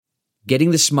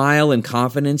Getting the smile and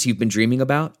confidence you've been dreaming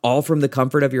about, all from the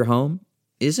comfort of your home,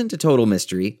 isn't a total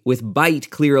mystery with Byte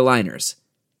clear aligners.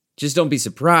 Just don't be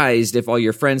surprised if all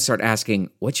your friends start asking,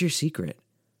 "What's your secret?"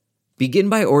 Begin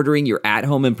by ordering your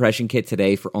at-home impression kit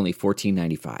today for only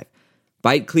 $14.95.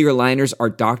 Byte clear aligners are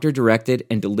doctor-directed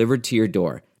and delivered to your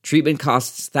door. Treatment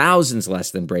costs thousands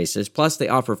less than braces, plus they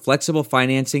offer flexible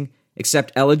financing,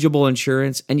 accept eligible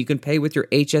insurance, and you can pay with your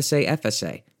HSA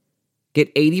FSA. Get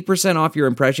 80% off your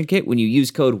impression kit when you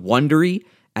use code WONDERY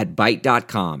at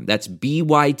Byte.com. That's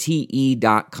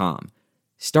BYTE.com.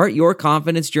 Start your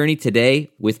confidence journey today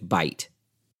with Byte.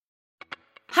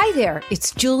 Hi there,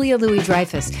 it's Julia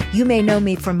Louis-Dreyfus. You may know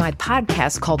me from my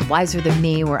podcast called Wiser Than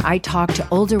Me, where I talk to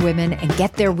older women and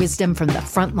get their wisdom from the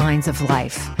front lines of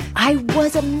life. I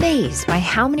was amazed by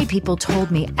how many people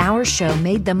told me our show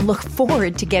made them look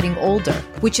forward to getting older,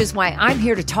 which is why I'm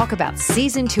here to talk about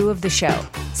season 2 of the show.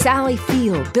 Sally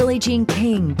Field, Billie Jean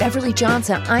King, Beverly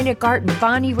Johnson, Ina Garten,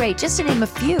 Bonnie Raitt, just to name a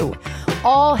few.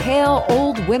 All hail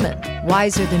old women.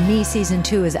 Wiser Than Me season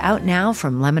 2 is out now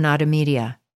from Lemonada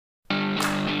Media.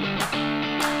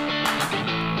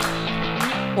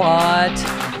 What?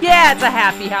 Yeah, it's a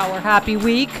happy hour, happy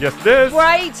week. Yes, it is.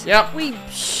 Right? Yep. We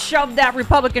shoved that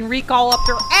Republican recall up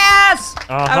their ass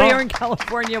out here in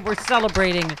California. We're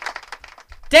celebrating.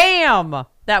 Damn,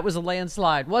 that was a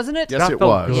landslide, wasn't it? Yes, it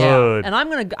was. Yeah. And I'm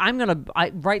gonna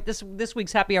write this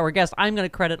week's happy hour guest. I'm gonna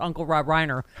credit Uncle Rob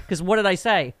Reiner, because what did I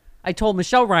say? I told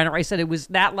Michelle Reiner. I said it was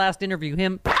that last interview,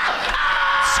 him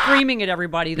screaming at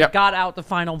everybody that got out the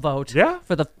final vote.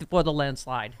 For the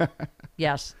landslide.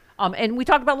 Yes. And we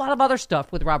talked about a lot of other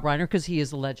stuff with Rob Reiner because he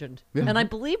is a legend. Yeah. And I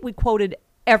believe we quoted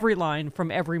every line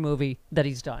from every movie that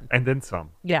he's done. And then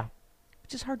some. Yeah.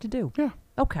 Which is hard to do. Yeah.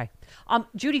 Okay.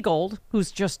 Judy Gold,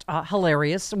 who's just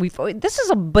hilarious. This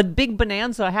is a big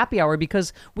bonanza happy hour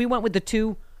because we went with the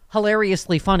two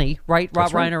hilariously funny, right?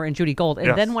 Rob Reiner and Judy Gold.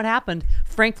 And then what happened?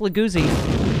 Frank Leguzzi,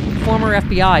 former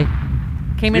FBI,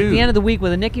 came in at the end of the week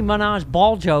with a Nicki Minaj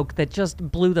ball joke that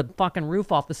just blew the fucking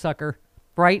roof off the sucker.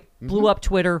 Right? Blew up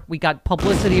Twitter. We got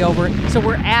publicity over it. So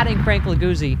we're adding Frank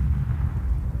Leguzzi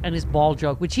and his ball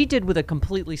joke, which he did with a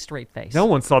completely straight face. No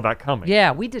one saw that coming.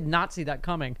 Yeah, we did not see that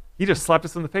coming. He just slapped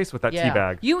us in the face with that tea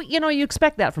bag. You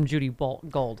expect that from Judy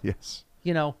Gold. Yes.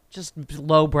 Just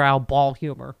lowbrow ball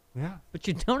humor. Yeah. But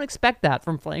you don't expect that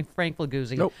from Frank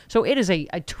Leguzzi. Nope. So it is a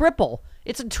triple.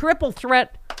 It's a triple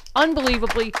threat.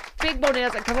 Unbelievably big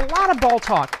bonanza, because a lot of ball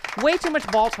talk. Way too much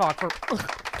ball talk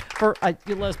for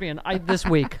you lesbian this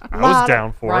week. I was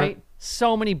down for it.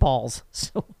 So many balls.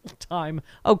 So little time.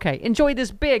 Okay, enjoy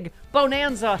this big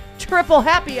bonanza triple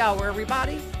happy hour,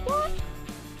 everybody. What?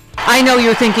 I know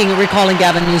you're thinking recalling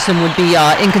Gavin Newsom would be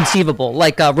inconceivable,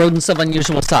 like rodents of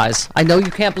unusual size. I know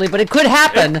you can't believe, but it could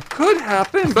happen. It could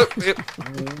happen, but it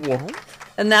won't.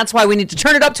 And that's why we need to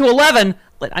turn it up to 11.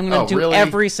 I'm going to do really?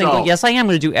 every single... No. Yes, I am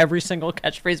going to do every single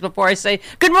catchphrase before I say,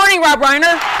 "Good morning, Rob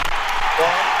Reiner."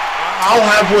 I'll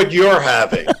have what you're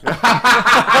having.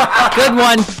 Good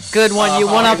one. Good one. You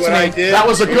won up to me. That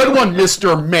was a good one,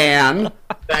 Mr. Man.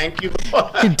 Thank you.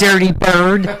 You dirty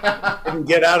bird. Didn't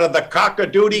get out of the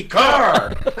cock-a-doodie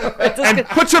car. And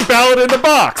put your ballot in the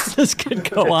box. This could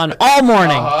go on all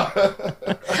morning.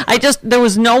 There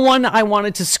was no one I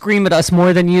wanted to scream at us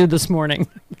more than you this morning,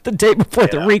 the day before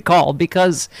the recall,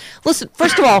 because, listen,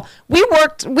 first of all, we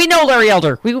know Larry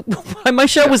Elder. My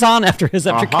show was on after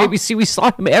KBC. We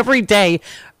saw him every day.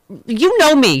 You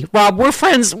know me, Rob. We're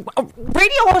friends.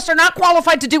 Radio hosts are not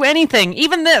qualified to do anything,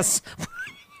 even this.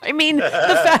 I mean,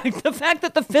 the fact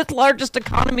that the 5th largest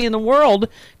economy in the world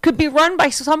could be run by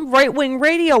some right-wing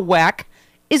radio whack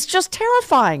is just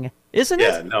terrifying, isn't it?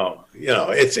 Yeah, no,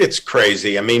 it's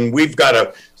crazy. I mean, we've got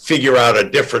to figure out a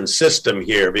different system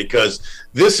here because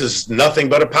this is nothing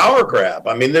but a power grab.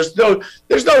 I mean, there's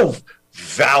no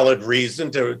valid reason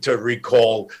to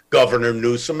recall Governor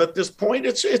Newsom at this point.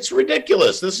 It's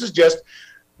ridiculous. This is just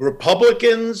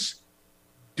Republicans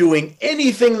doing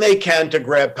anything they can to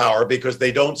grab power because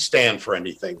they don't stand for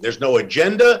anything. There's no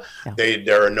agenda. Yeah.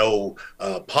 There are no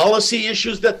policy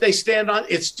issues that they stand on.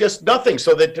 It's just nothing.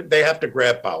 So that they have to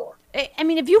grab power. I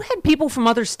mean, if you had people from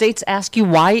other states ask you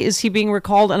why is he being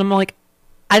recalled, and I'm like,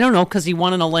 I don't know, because he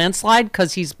won in a landslide,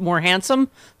 because he's more handsome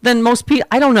than most people.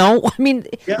 I don't know. I mean,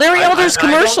 Larry Elder's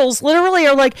commercials literally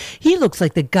are like, he looks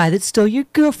like the guy that stole your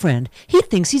girlfriend. He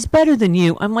thinks he's better than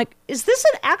you. I'm like, is this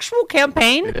an actual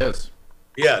campaign? It is.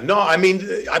 Yeah, no, I mean,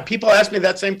 people ask me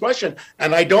that same question,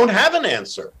 and I don't have an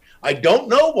answer. I don't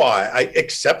know why,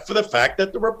 except for the fact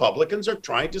that the Republicans are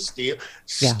trying to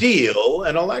steal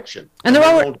an election. And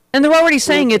they're already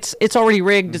saying it's already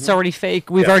rigged, it's already fake.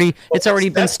 It's already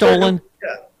been stolen.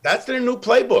 That's their new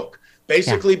playbook.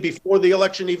 Basically, before the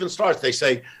election even starts, they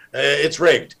say it's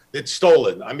rigged, it's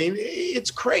stolen. I mean,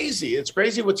 it's crazy. It's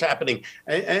crazy what's happening.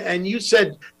 And you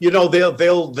said,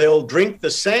 they'll drink the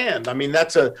sand. I mean,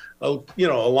 that's a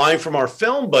line from our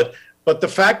film, but the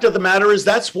fact of the matter is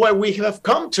that's where we have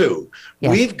come to.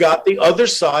 Yeah. We've got the other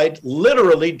side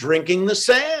literally drinking the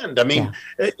sand. I mean,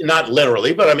 not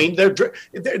literally, but I mean,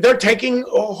 they're taking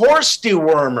a horse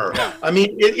dewormer. Yeah. I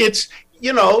mean, it's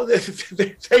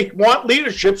they want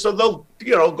leadership, so they'll,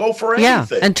 go for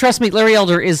anything. Yeah, and trust me, Larry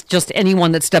Elder is just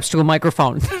anyone that steps to a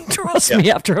microphone. Trust me,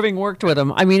 after having worked with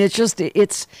him. I mean,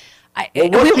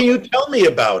 what can you tell me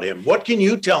about him? What can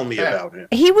you tell me about him?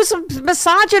 He was a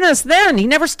misogynist then. He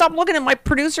never stopped looking at my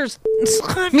producers.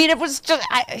 I mean, it was just,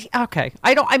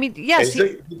 yes.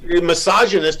 He's a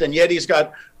misogynist, and yet he's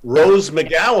got Rose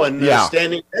McGowan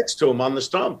standing next to him on the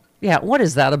stump. Yeah, what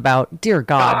is that about? Dear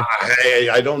God.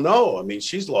 I don't know. I mean,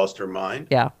 she's lost her mind.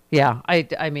 Yeah.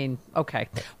 I mean, okay.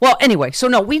 Well, anyway, so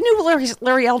no, we knew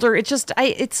Larry Elder.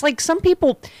 It's like some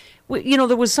people,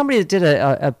 there was somebody that did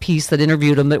a piece that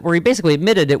interviewed him where he basically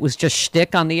admitted it was just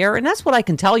shtick on the air. And that's what I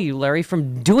can tell you, Larry,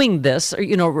 from doing this,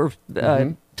 what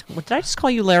did I just call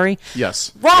you, Larry?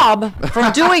 Yes. Rob,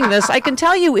 from doing this, I can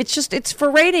tell you it's for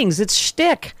ratings. It's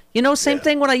shtick. Same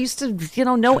thing when I used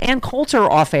to, know Ann Coulter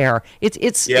off air.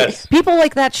 It's people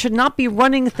like that should not be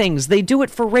running things. They do it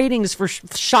for ratings, for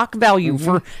shock value,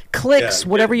 for clicks,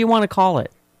 whatever you want to call it.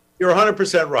 You're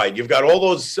 100% right. You've got all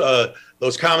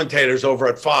those commentators over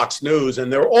at Fox News,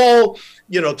 and they're all,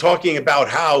 talking about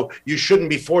how you shouldn't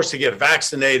be forced to get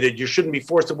vaccinated, you shouldn't be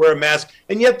forced to wear a mask,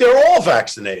 and yet they're all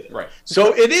vaccinated. Right.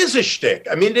 So it is a shtick.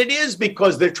 I mean, it is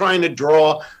because they're trying to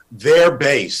draw their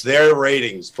base, their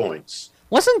ratings points.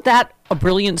 Wasn't that a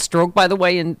brilliant stroke, by the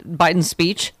way, in Biden's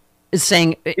speech? Is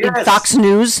saying in Fox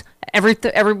News, a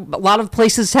lot of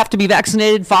places have to be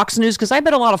vaccinated. Fox News, because I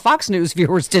bet a lot of Fox News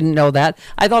viewers didn't know that.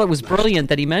 I thought it was brilliant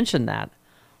that he mentioned that.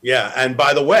 Yeah, and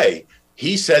by the way,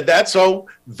 he said that, so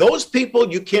those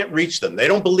people, you can't reach them. They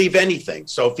don't believe anything.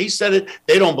 So if he said it,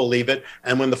 they don't believe it.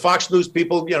 And when the Fox News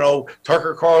people,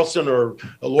 Tucker Carlson or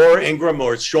Laura Ingraham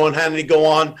or Sean Hannity go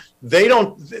on, they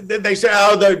say,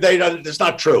 it's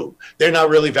not true. They're not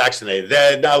really vaccinated.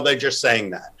 They're just saying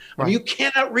that. Right. I mean, you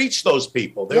cannot reach those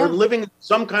people. They're living in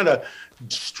some kind of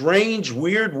strange,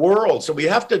 weird world. So we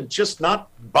have to just not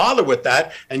bother with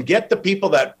that and get the people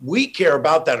that we care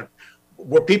about, that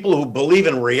were people who believe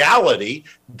in reality,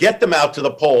 get them out to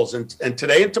the polls. And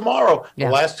today and tomorrow, the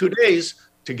last 2 days,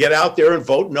 to get out there and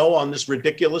vote no on this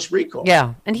ridiculous recall.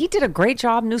 Yeah, and he did a great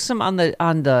job, Newsom, on the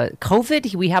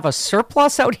COVID. We have a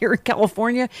surplus out here in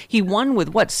California. He won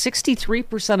with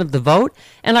 63% of the vote.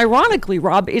 And ironically,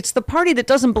 Rob, it's the party that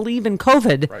doesn't believe in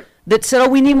COVID that said,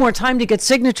 we need more time to get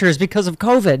signatures because of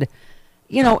COVID.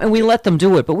 And we let them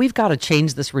do it. But we've got to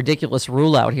change this ridiculous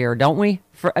rule out here, don't we?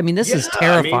 This is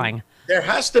terrifying. There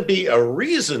has to be a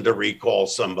reason to recall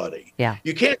somebody. Yeah.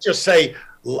 You can't just say,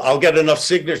 I'll get enough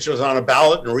signatures on a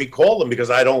ballot and recall them because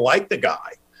I don't like the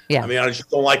guy. Yeah. I mean, I just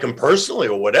don't like him personally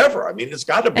or whatever. I mean, it's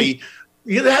got to be,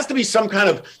 there has to be some kind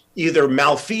of either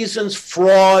malfeasance,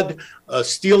 fraud,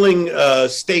 stealing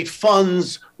state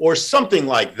funds or something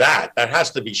like that. That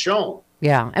has to be shown.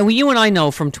 Yeah. And you and I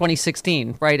know from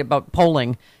 2016, right, about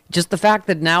polling, just the fact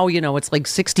that now, it's like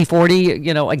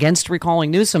 60-40, against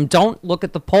recalling Newsom. Don't look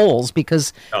at the polls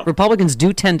because Republicans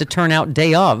do tend to turn out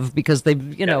day of because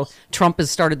they've, Trump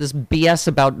has started this BS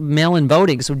about mail-in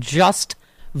voting. So just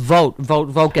vote,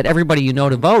 get everybody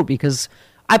to vote because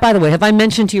by the way, have I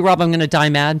mentioned to you, Rob, I'm going to die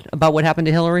mad about what happened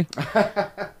to Hillary?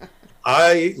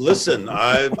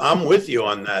 I'm with you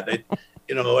on that.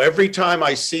 Every time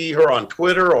I see her on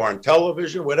Twitter or on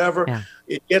television, whatever,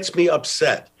 it gets me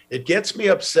upset. It gets me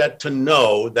upset to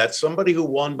know that somebody who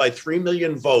won by 3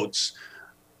 million votes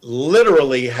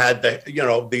literally had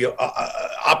the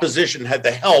opposition had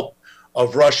the help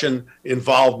of Russian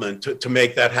involvement to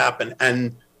make that happen.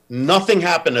 And nothing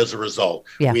happened as a result.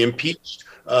 Yeah. We impeached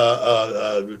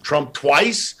Trump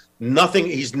twice. Nothing.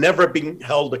 He's never been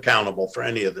held accountable for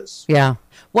any of this. Yeah.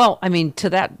 Well, to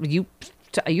that,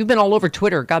 You've been all over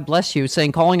Twitter, God bless you,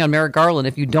 calling on Merrick Garland,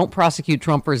 if you don't prosecute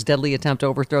Trump for his deadly attempt to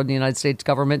overthrow the United States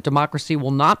government, democracy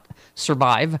will not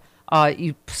survive.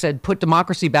 You said put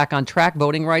democracy back on track,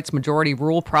 voting rights, majority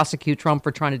rule, prosecute Trump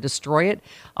for trying to destroy it.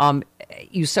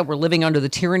 You said we're living under the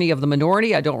tyranny of the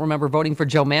minority. I don't remember voting for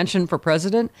Joe Manchin for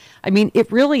president.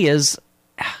 It really is...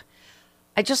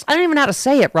 I don't even know how to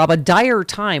say it, Rob, a dire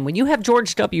time. When you have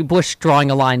George W. Bush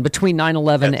drawing a line between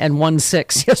 9/11 and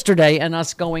 1/6 yesterday and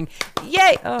us going,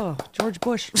 yay, oh, George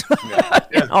Bush.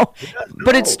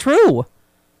 But it's true.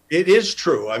 It is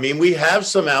true. We have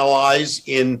some allies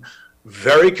in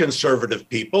very conservative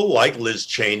people like Liz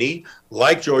Cheney,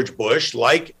 like George Bush,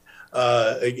 like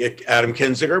Adam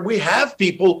Kinzinger. We have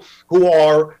people who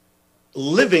are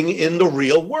living in the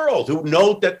real world, who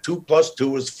know that 2 +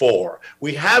 2 is 4.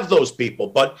 We have those people,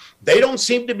 but they don't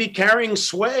seem to be carrying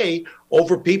sway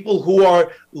over people who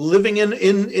are living in the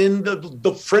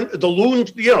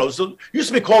loon, so used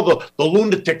to be called the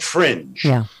lunatic fringe.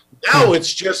 Yeah. Now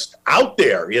it's just out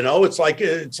there, it's like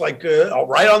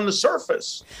right on the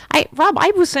surface. Rob,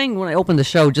 I was saying when I opened the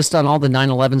show, just on all the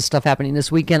 9/11 stuff happening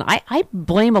this weekend, I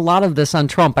blame a lot of this on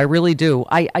Trump. I really do.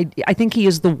 I think he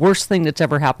is the worst thing that's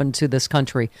ever happened to this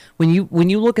country. When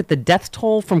you look at the death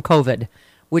toll from COVID,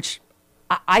 which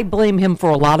I blame him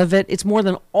for a lot of it, it's more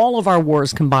than all of our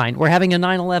wars combined. We're having a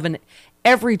 9/11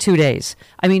 every 2 days.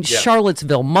 I mean, yeah.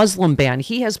 Charlottesville, Muslim ban,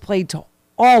 he has played to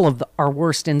all of our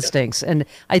worst instincts, and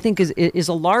I think is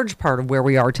a large part of where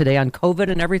we are today on COVID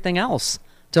and everything else.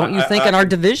 Don't you think in our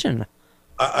division?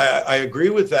 I agree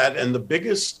with that, and the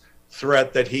biggest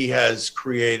threat that he has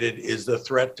created is the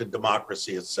threat to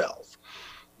democracy itself.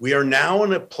 We are now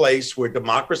in a place where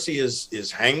democracy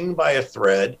is hanging by a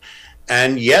thread,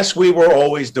 and yes, we were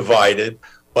always divided,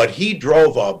 but he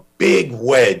drove a big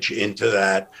wedge into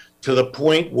that to the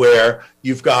point where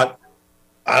you've got,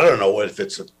 I don't know if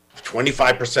it's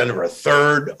 25% or a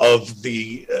third of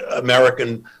the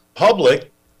American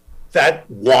public that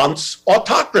wants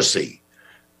autocracy.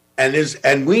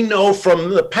 And we know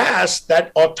from the past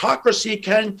that autocracy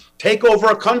can take over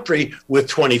a country with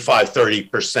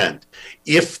 25-30%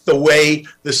 if the way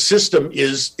the system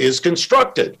is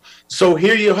constructed. So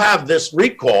here you have this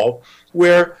recall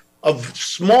where a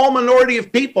small minority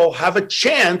of people have a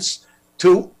chance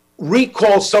to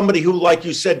recall somebody who, like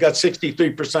you said, got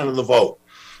 63% of the vote.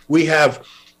 We have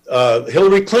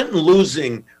Hillary Clinton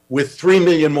losing with 3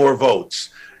 million more votes.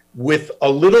 With a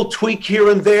little tweak here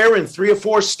and there in 3 or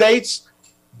 4 states,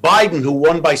 Biden, who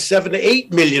won by 7 to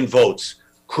 8 million votes,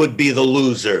 could be the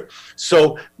loser.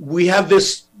 So we have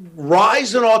this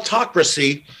rise in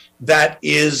autocracy that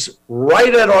is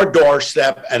right at our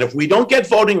doorstep. And if we don't get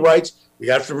voting rights, we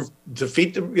have to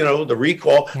defeat the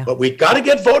recall, but we've got to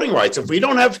get voting rights. If we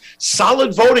don't have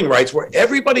solid voting rights where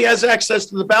everybody has access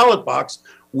to the ballot box,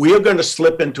 we are going to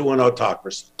slip into an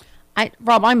autocracy.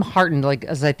 Rob, I'm heartened,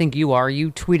 as I think you are.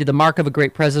 You tweeted the mark of a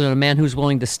great president, a man who's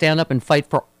willing to stand up and fight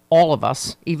for all of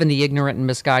us, even the ignorant and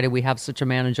misguided. We have such a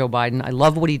man in Joe Biden. I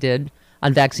love what he did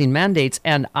on vaccine mandates,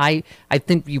 and I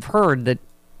think you've heard that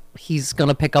he's going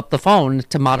to pick up the phone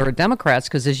to moderate Democrats,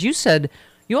 because as you said,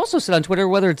 you also said on Twitter,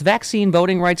 whether it's vaccine,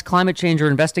 voting rights, climate change, or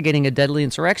investigating a deadly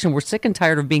insurrection, we're sick and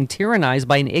tired of being tyrannized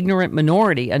by an ignorant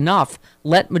minority. Enough.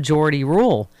 Let majority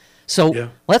rule. So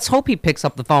let's hope he picks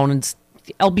up the phone and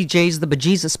LBJ's the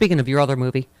bejesus. Speaking of your other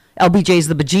movie, LBJ's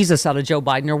the bejesus out of Joe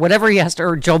Biden or whatever he has to,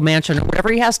 or Joe Manchin or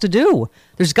whatever he has to do.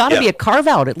 There's got to be a carve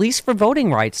out, at least for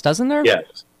voting rights, doesn't there?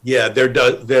 Yes. Yeah, there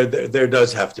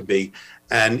does have to be.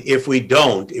 And if we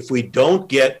don't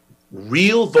get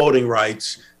real voting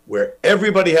rights where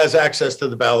everybody has access to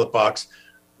the ballot box,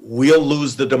 we'll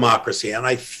lose the democracy. And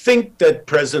I think that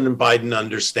President Biden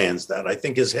understands that. I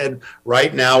think his head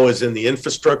right now is in the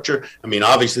infrastructure. I mean,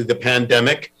 obviously the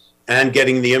pandemic and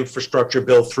getting the infrastructure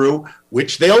bill through,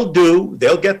 which they'll do.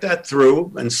 They'll get that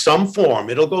through in some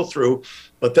form. It'll go through.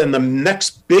 But then the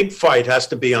next big fight has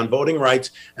to be on voting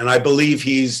rights. And I believe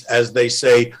he's, as they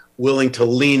say, willing to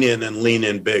lean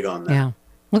in big on that. Yeah.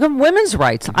 Look at women's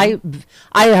rights. I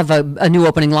have a new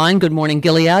opening line. Good morning,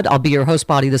 Gilead. I'll be your host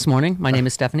body this morning. My name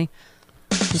is Stephanie.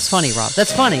 It's funny, Rob.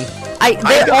 That's funny.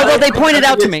 Although they pointed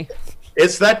out to me.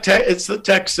 It's the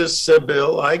Texas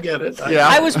bill. I get it.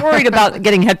 I was worried about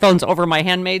getting headphones over my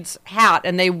handmaid's hat,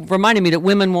 and they reminded me that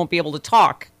women won't be able to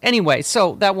talk anyway,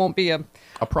 so that won't be a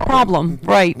problem,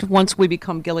 right? Once we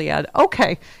become Gilead.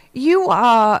 Okay, you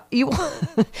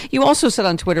also said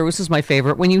on Twitter, this is my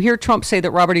favorite, when you hear Trump say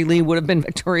that Robert E. Lee would have been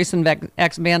victorious in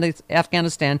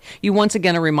Afghanistan, you once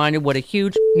again are reminded what a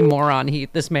huge moron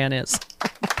this man is.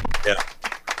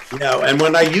 Yeah, and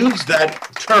when I use that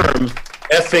term,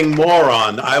 effing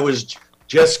moron, I was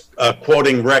just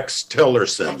quoting Rex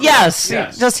Tillerson. Yes,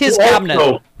 just his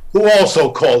cabinet. Who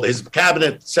also called his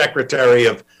cabinet secretary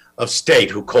of state,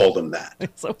 who called him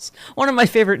that. So it's one of my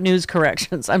favorite news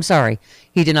corrections. I'm sorry.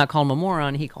 He did not call him a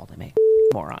moron. He called him a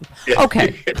moron.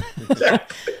 Okay.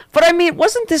 Exactly. But I mean,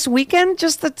 wasn't this weekend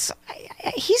just that?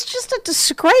 He's just a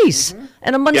disgrace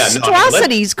and a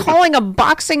monstrosity. He's calling a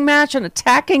boxing match and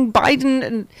attacking Biden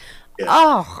and.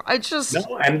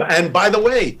 And by the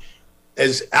way,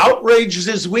 as outraged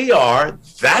as we are,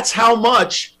 that's how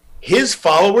much his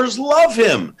followers love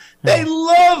him. They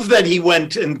love that he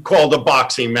went and called a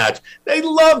boxing match. They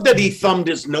love that he thumbed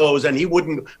his nose and he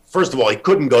wouldn't, first of all, he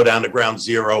couldn't go down to ground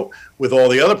zero with all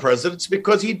the other presidents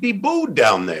because he'd be booed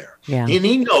down there. Yeah. And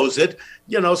he knows it,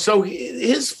 so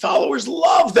his followers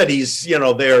love that he's,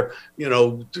 there,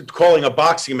 calling a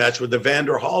boxing match with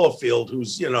Evander Holyfield,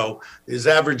 who's, his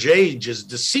average age is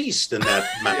deceased in that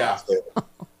match.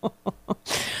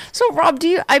 So, Rob,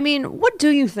 what do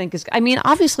you think is,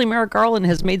 obviously Merrick Garland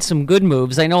has made some good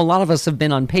moves. I know a lot of us have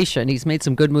been impatient. He's made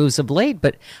some good moves of late,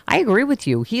 but I agree with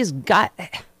you.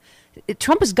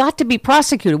 Trump has got to be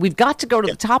prosecuted. We've got to go to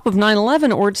the top of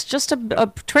 9/11 or it's just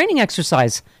a training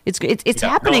exercise. It's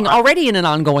happening already in an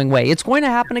ongoing way. It's going to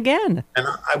happen again. And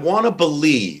I want to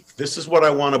believe, this is what I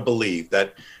want to believe,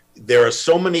 that there are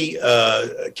so many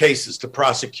cases to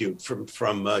prosecute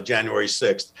from January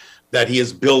 6th that he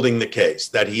is building the case,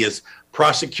 that he is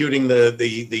prosecuting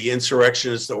the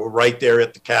insurrectionists that were right there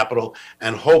at the Capitol,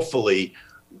 and hopefully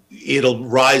it'll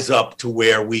rise up to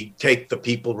where we take the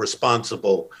people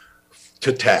responsible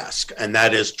to task, and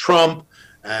that is Trump,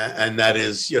 and that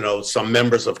is some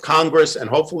members of Congress, and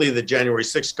hopefully the January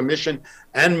 6th Commission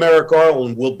and Merrick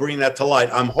Garland will bring that to light.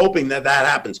 I'm hoping that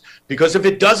happens, because if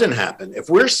it doesn't happen, if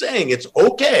we're saying it's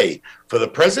okay for the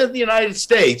President of the United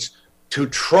States to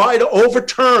try to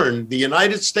overturn the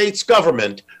United States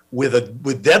government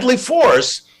with deadly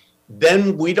force,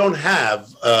 then we don't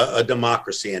have a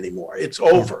democracy anymore. It's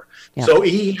over. Yeah. So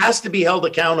he has to be held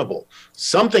accountable.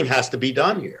 Something has to be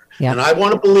done here. Yeah. And I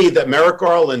want to believe that Merrick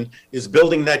Garland is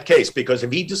building that case, because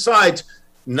if he decides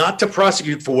not to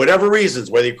prosecute for whatever reasons,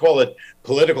 whether you call it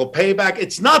political payback,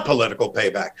 it's not political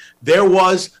payback. There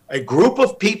was a group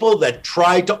of people that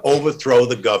tried to overthrow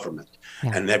the government.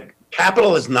 Yeah. And that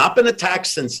Capitol has not been attacked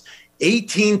since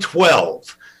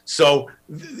 1812. So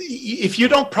if you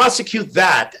don't prosecute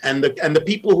that and the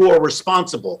people who are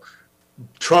responsible,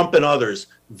 Trump and others,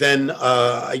 then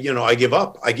I give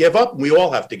up. I give up. We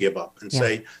all have to give up and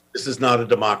say this is not a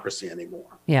democracy anymore.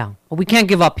 Yeah, well, we can't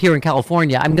give up here in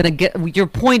California. Your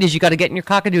point is you got to get in your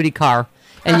cockadoodie car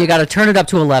and you got to turn it up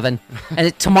to 11.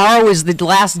 And tomorrow is the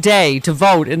last day to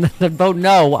vote and vote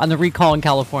no on the recall in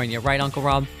California, right, Uncle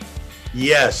Rob?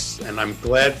 Yes, and I'm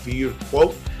glad for you to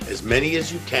quote as many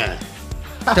as you can.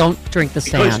 Don't drink the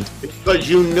sand. Because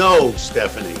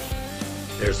Stephanie,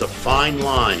 there's a fine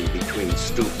line between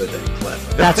stupid and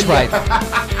clever. That's right.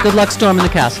 Good luck storming the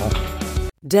castle.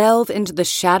 Delve into the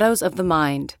shadows of the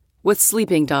mind with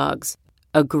Sleeping Dogs,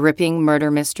 a gripping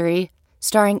murder mystery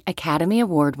starring Academy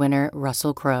Award winner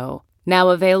Russell Crowe. Now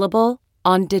available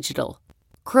on digital.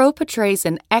 Crowe portrays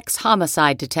an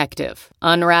ex-homicide detective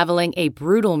unraveling a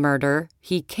brutal murder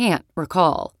he can't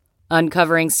recall.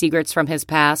 Uncovering secrets from his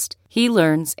past, he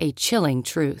learns a chilling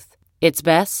truth. It's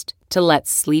best to let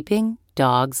sleeping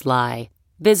dogs lie.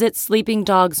 Visit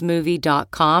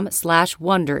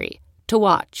sleepingdogsmovie.com/Wondery to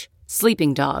watch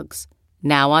Sleeping Dogs,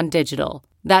 now on digital.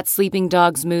 That's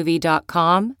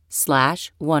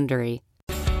sleepingdogsmovie.com/Wondery.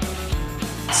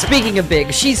 Speaking of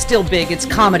big, she's still big. It's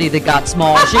comedy that got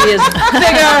small. She is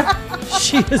bigger.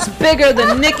 She is bigger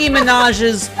than Nicki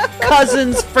Minaj's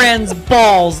cousin's friend's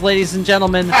balls, ladies and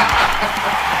gentlemen.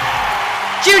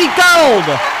 Judy Gold!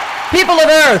 People of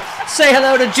Earth, say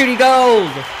hello to Judy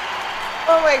Gold.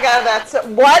 Oh my God, that's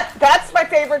my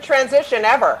favorite transition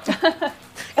ever.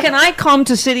 Can I come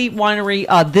to City Winery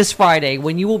this Friday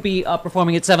when you will be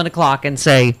performing at 7 o'clock and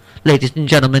say, ladies and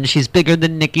gentlemen, she's bigger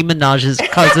than Nicki Minaj's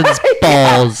cousin's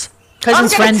balls.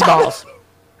 Cousin's friend's balls.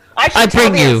 I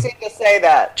bring you to say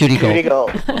that. Judy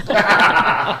Gold.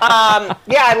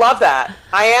 Yeah, I love that.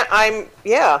 I'm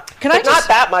not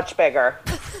that much bigger.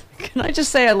 Can I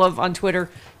just say I love on Twitter,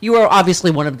 you are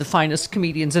obviously one of the finest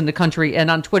comedians in the country,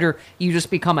 and on Twitter, you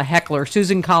just become a heckler.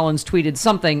 Susan Collins tweeted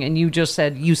something, and you just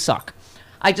said, you suck.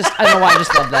 I don't know why I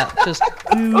just love that. Just,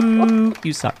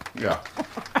 you suck. Yeah.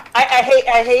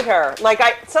 I hate her.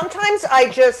 Sometimes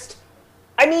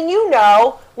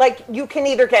you can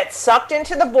either get sucked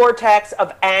into the vortex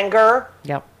of anger.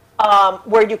 Yep.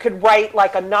 Where you could write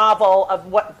like a novel of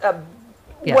what a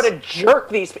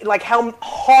jerk how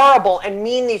horrible and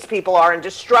mean these people are and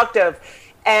destructive,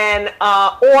 and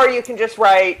or you can just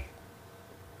write,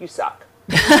 you suck.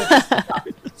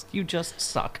 You just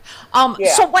suck.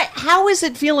 So how is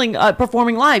it feeling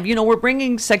performing live? We're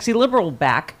bringing Sexy Liberal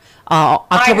back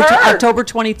October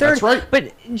 23rd. That's right.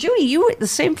 But Judy, the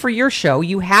same for your show.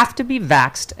 You have to be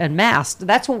vaxxed and masked.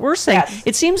 That's what we're saying. Yes.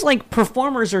 It seems like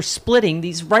performers are splitting.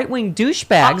 These right-wing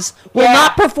douchebags will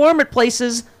not perform at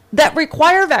places that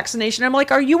require vaccination. I'm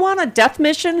like, are you on a death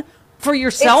mission for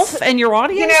yourself and your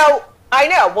audience? I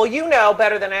know. Well,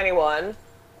 better than anyone.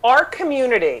 Our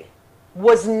community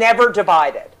was never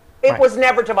divided. It was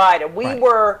never divided. We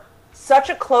were such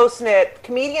a close-knit,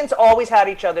 comedians always had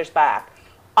each other's back.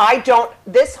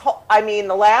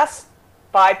 The last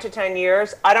 5 to 10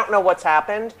 years, I don't know what's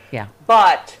happened. Yeah.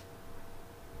 But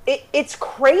it's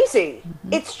crazy.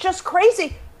 Mm-hmm. It's just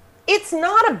crazy. It's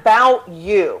not about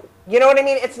you. You know what I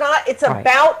mean? It's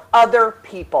about other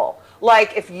people.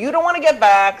 Like, if you don't want to get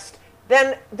vaxxed,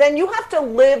 then you have to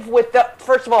live with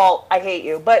first of all, I hate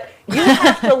you, but you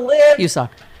have to live you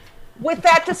suck. with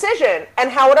that decision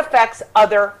and how it affects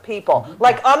other people.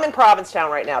 Like, I'm in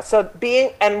Provincetown right now. So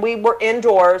we were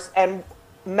indoors, and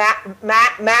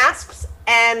masks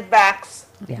and vax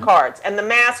cards. And the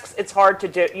masks, it's hard to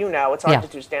do, it's hard to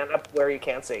do stand up where you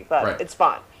can't see, but it's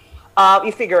fun.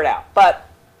 You figure it out. But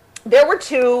there were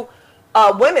 2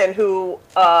 women who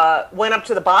went up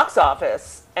to the box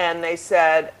office, and they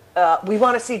said, we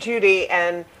want to see Judy,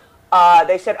 and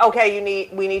they said, okay,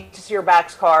 we need to see your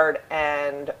vax card,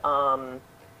 and you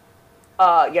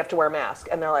have to wear a mask.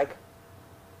 And they're like,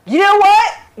 you know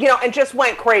what? And just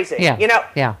went crazy.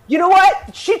 Yeah. You know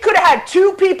what? She could have had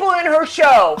 2 people in her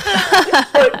show.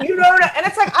 But, and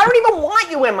it's like, I don't even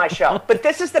want you in my show. But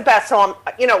this is the best. So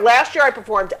last year I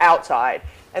performed outside,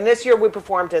 and this year we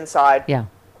performed inside. Yeah.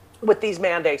 With these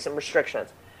mandates and restrictions.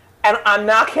 And I'm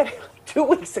not kidding. 2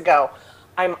 weeks ago,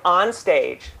 I'm on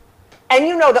stage. And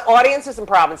the audiences in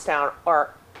Provincetown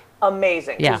are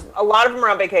amazing. Yeah. A lot of them are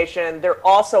on vacation. They're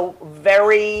also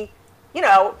very,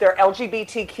 they're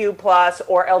LGBTQ plus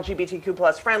or LGBTQ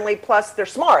plus friendly, plus they're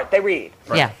smart. They read.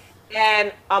 Right. Yeah.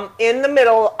 And in the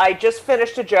middle, I just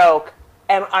finished a joke,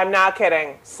 and I'm not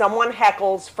kidding. Someone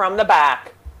heckles from the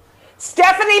back,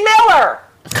 Stephanie Miller!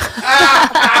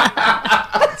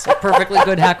 It's a perfectly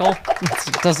good heckle.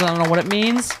 I don't know what it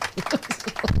means.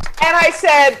 And I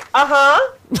said,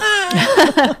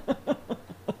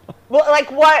 Well, like,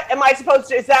 what am I supposed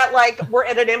to? Is that like we're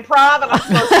at an improv and I'm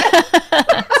supposed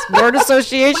to? Word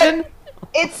association?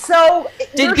 It's so.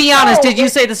 Be honest. Did you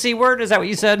say the C word? Is that what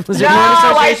you said? Was it no, word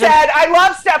association? I said I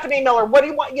love Stephanie Miller. What do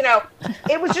you want?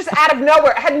 It was just out of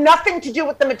nowhere. It had nothing to do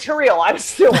with the material I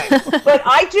was doing. But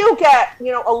I do get,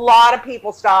 a lot of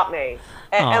people stop me,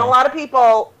 and a lot of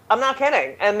people. I'm not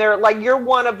kidding, and they're like, "You're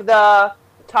one of the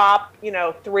top,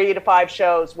 3 to 5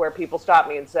 shows where people stop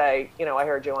me and say, I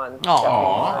heard you on Stephanie Miller,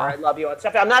 or I love you on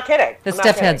Stephanie." I'm not kidding. The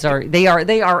Steph heads are epic.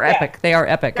 They are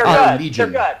epic. They're good.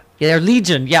 Legion. They're good. Yeah, they're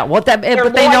Legion. Yeah, but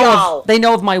they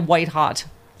know of my white hot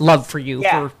love for you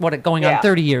for going on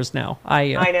 30 years now.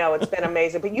 I know, it's been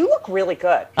amazing, but you look really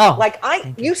good. Oh,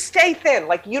 you stay thin.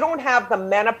 Like, you don't have the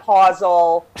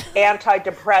menopausal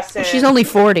antidepressant. She's only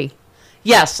 40.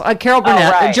 Yes, Carol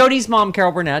Burnett. Right. Jody's mom,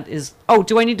 Carol Burnett, is. Oh,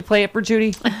 do I need to play it for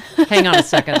Judy? Hang on a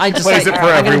second. I just plays it for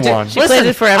everyone. She plays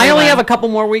it for everyone. I only have a couple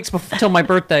more weeks till my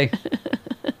birthday,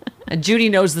 and Judy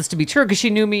knows this to be true because she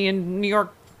knew me in New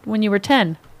York when you were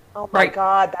 10. Oh my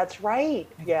God, that's right.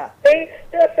 Yeah. Hey,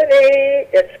 Stephanie,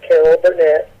 it's Carol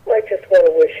Burnett. I just want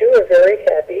to wish you a very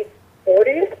happy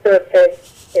 40th birthday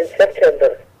in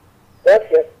September. Love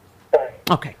you. Bye.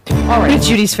 Okay. All right.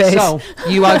 Judy's face. So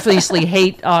you obviously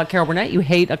hate Carol Burnett. You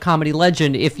hate a comedy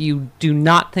legend if you do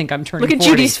not think I'm turning 40. Look at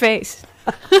Judy's face.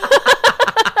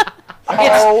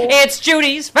 It's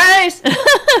Judy's face.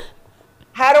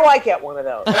 How do I get one of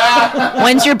those?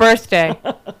 When's your birthday?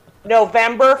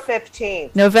 November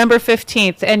 15th. November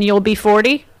 15th. And you'll be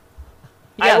 40?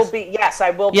 Yes.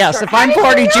 I will be. Yes, if I'm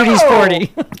 40, Judy's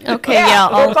 40. Okay,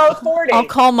 we're both 40. I'll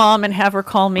call Mom and have her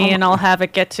call me, and I'll have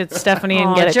it get to Stephanie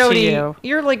and get Jody, it to you.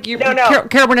 You're like No.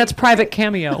 Carol Burnett's private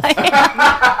cameo. I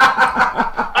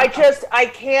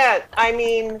can't. I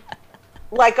mean,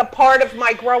 like, a part of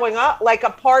my growing up, like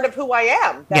a part of who I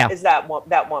am. Is that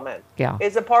woman. Yeah.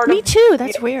 Is a part Me of Me too.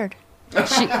 That's weird.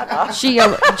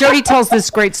 Jody tells this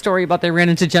great story about they ran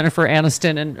into Jennifer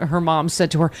Aniston, and her mom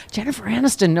said to her, "Jennifer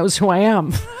Aniston knows who I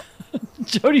am."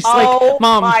 Jody's like,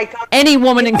 "Mom, any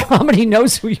woman in comedy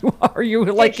knows who you are. You're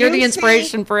the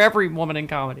inspiration for every woman in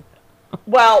comedy."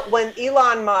 Well, when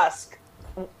Elon Musk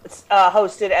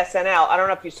hosted SNL, I don't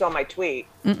know if you saw my tweet,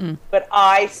 but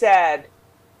I said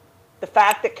the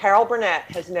fact that Carol Burnett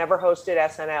has never hosted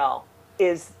SNL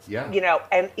is,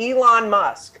 and Elon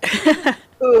Musk,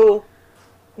 who,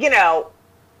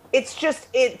 it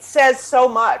says so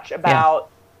much about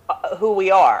who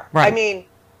we are. Right. I mean,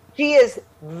 he is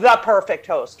the perfect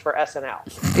host for SNL.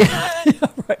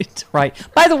 Right.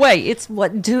 By the way,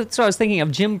 so I was thinking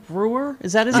of Jim Brewer.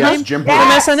 Is that his name? Jim Brewer.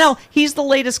 From SNL. He's the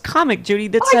latest comic, Judy,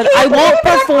 that said, "I won't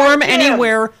perform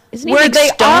anywhere where they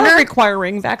are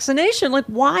requiring vaccination." Like,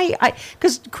 why?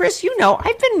 Because, Chris,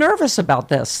 I've been nervous about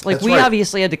this. Like, we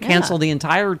obviously had to cancel the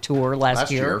entire tour last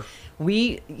year.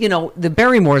 the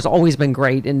Barrymore has always been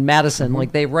great in Madison.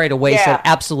 Like they right away said,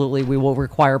 absolutely, we will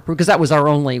require proof, because that was our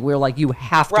only. We were like, you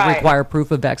have to require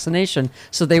proof of vaccination.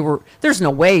 So there's no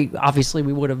way, obviously,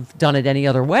 we would have done it any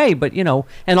other way. But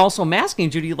and also masking,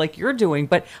 Judy, like you're doing.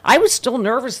 But I was still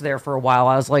nervous there for a while.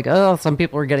 I was like, oh, some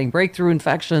people are getting breakthrough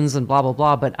infections and blah blah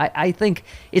blah. But I think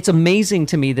it's amazing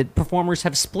to me that performers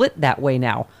have split that way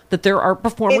now. That there are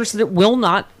performers that will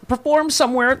not perform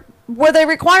somewhere where they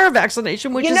require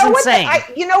vaccination, which is insane.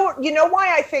 You know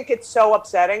why I think it's so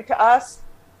upsetting to us?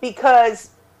 Because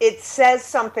it says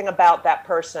something about that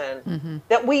person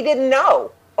that we didn't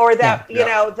know, or that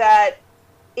that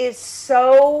is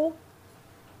so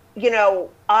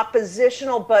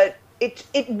oppositional, but it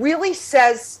really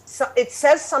says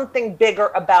something bigger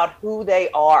about who they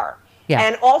are,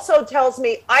 and also tells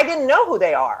me I didn't know who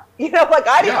they are.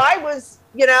 I was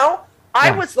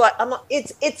I was like,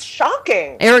 it's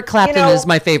shocking. Eric Clapton is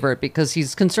my favorite because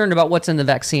he's concerned about what's in the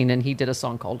vaccine, and he did a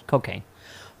song called Cocaine.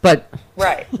 But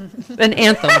an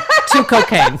anthem to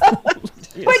cocaine. But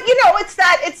it's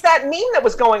that meme that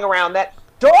was going around that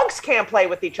dogs can't play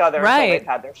with each other until they've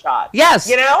had their shots.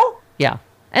 Yes. Yeah.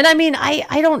 And I mean,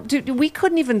 we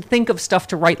couldn't even think of stuff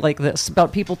to write like this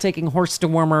about people taking horse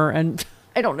dewormer, and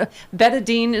I don't know.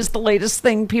 Betadine is the latest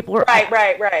thing people are.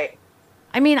 Right.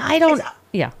 I mean,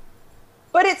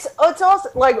 But it's also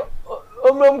like,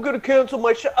 I'm going to cancel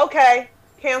my show. Okay,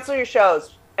 cancel your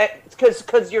shows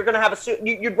because you're going to have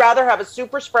you'd rather have a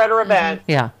super spreader event.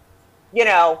 Yeah.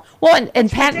 Well,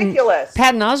 and Patton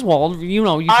Oswalt, you've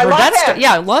heard that stuff.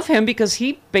 Yeah, I love him because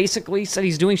he basically said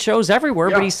he's doing shows everywhere,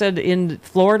 but he said in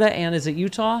Florida and is it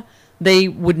Utah, they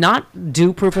would not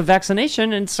do proof of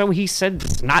vaccination, and so he said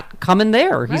it's not coming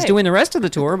there. He's doing the rest of the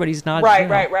tour, but he's not.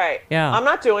 Right. Yeah. I'm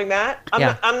not doing that.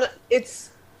 It's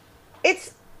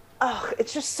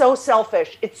just so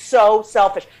selfish. It's so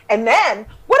selfish. And then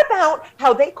what about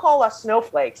how they call us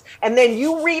snowflakes? And then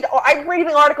I'm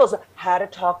reading articles of how to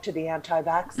talk to the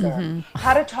anti-vaxxer,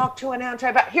 how to talk to an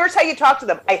anti-vaxxer. Here's how you talk to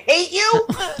them. I hate you.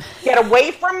 Get away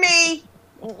from me.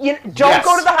 Don't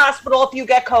go to the hospital if you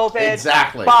get COVID.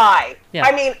 Exactly. Bye. Yeah.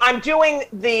 I mean, I'm doing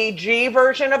the G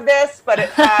version of this, but it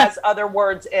has other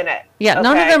words in it. Yeah,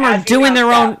 none of them are doing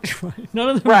their own. None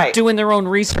of them are doing their own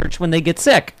research when they get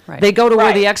sick. They go to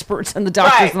where the experts and the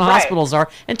doctors and the hospitals are,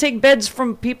 and take beds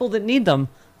from people that need them.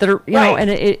 That are, and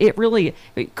it really.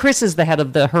 Chris is the head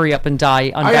of the Hurry Up and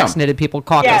Die Unvaccinated People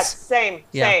Caucus. Yes, same.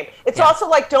 It's also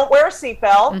like, don't wear a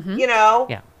seatbelt.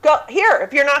 Yeah. Go here.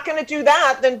 If you're not going to do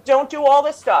that, then don't do all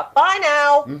this stuff. Bye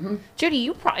now. Judy,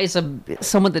 you probably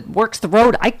someone that works the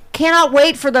road. I cannot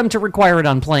wait for them to require it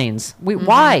on planes.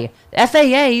 Why?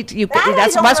 FAA.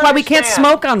 That's why we can't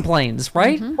smoke on planes,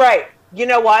 right? Right. You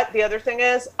know what? The other thing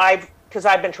is, because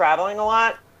I've been traveling a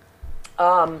lot.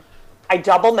 I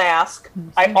double mask.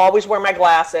 I always wear my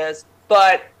glasses,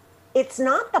 but it's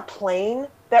not the plane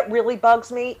that really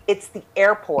bugs me. It's the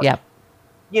airport. Yep.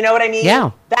 You know what I mean?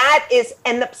 Yeah. That is,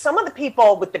 and some of the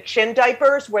people with the chin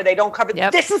diapers where they don't cover,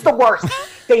 this is the worst.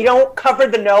 They don't cover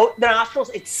the nostrils.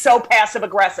 It's so passive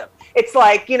aggressive. It's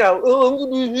like, and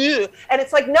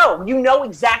it's like, no, you know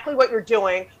exactly what you're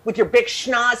doing with your big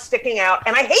schnoz sticking out.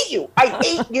 And I hate you. I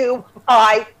hate you.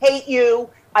 I hate you.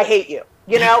 I hate you.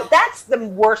 That's the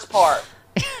worst part.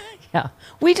 Yeah.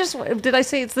 Did I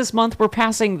say it's this month? We're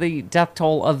passing the death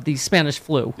toll of the Spanish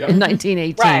flu in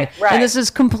 1918. Right. And this is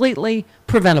completely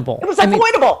preventable. It was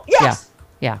avoidable. Yes.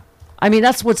 Yeah. I mean,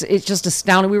 it's just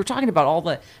astounding. We were talking about all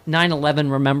the 9/11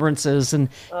 remembrances and,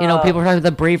 people were talking about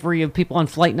the bravery of people on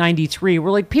Flight 93.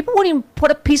 We're like, people wouldn't even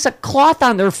put a piece of cloth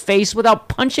on their face without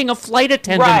punching a flight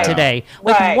attendant today.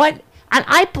 Like, what? And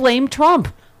I blame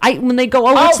Trump. When they go,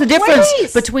 what's the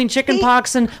difference between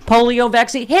chickenpox and polio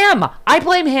vaccine? Him. I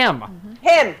blame him.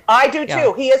 Him. I do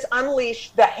too. He has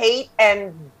unleashed the hate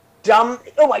and dumb.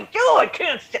 Oh my God, I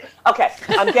can't. Okay,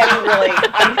 I'm getting really.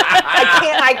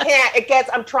 I can't.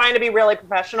 I'm trying to be really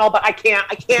professional, but I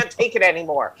can't take it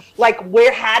anymore. Like,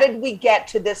 how did we get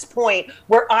to this point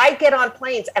where I get on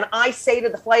planes and I say to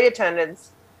the flight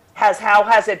attendants, how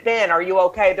has it been? Are you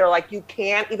okay? They're like, you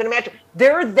can't even imagine.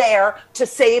 They're there to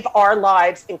save our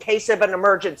lives in case of an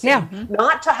emergency,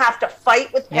 not to have to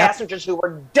fight with passengers who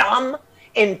are dumb,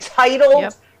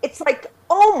 entitled. It's like,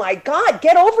 oh my God,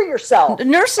 get over yourself.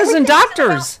 Nurses and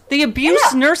doctors, the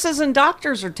abuse nurses and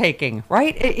doctors are taking,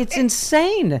 right? It's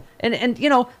insane. And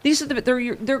these are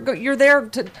you're there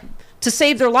to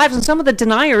save their lives, and some of the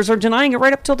deniers are denying it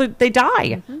right up till they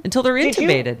die, until they're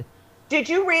intubated. Did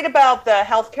you read about the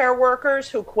healthcare workers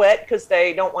who quit because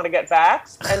they don't want to get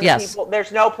vaxxed? And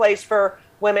there's no place for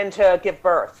women to give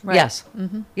birth. Right. Yes.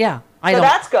 Yeah.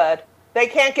 That's good. They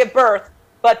can't give birth.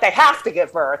 but they have to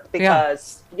give birth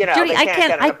because Judy, they can't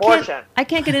get an abortion. I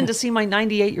can't get in to see my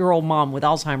 98-year-old mom with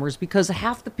Alzheimer's because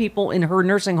half the people in her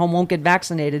nursing home won't get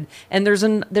vaccinated, and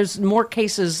there's more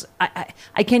cases.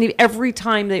 I can't even. Every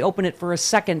time they open it for a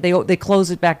second, they close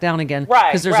it back down again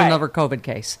because there's another COVID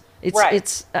case.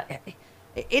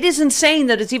 It is insane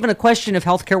that it's even a question if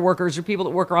healthcare workers or people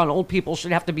that work around old people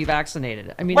should have to be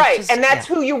vaccinated. I mean, and that's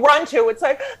who you run to. It's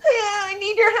like, I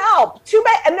need your help. Too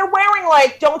bad. And they're wearing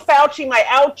like, "Don't Fauci my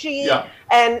ouchie,"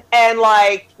 and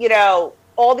like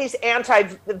all these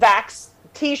anti-vax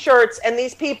T-shirts, and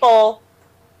these people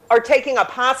are taking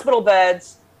up hospital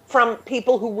beds from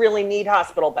people who really need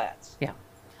hospital beds. Yeah,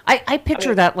 I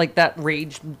picture that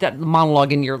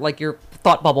monologue in your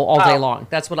thought bubble all day long.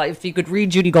 That's what if you could read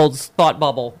Judy Gold's thought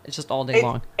bubble, it's just all day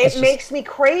long. It makes me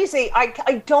crazy.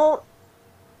 I don't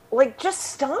just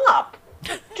stop.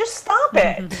 Just stop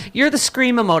it. You're the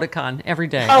scream emoticon every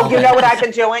day. Oh, you know what I've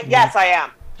been doing? Yes, I am.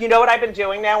 You know what I've been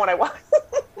doing now when I watch?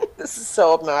 This is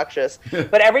so obnoxious.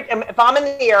 But if I'm in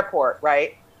the airport,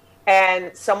 right,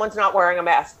 and someone's not wearing a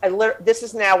mask, this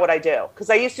is now what I do. Because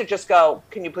I used to just go,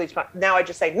 "Can you please?" Now I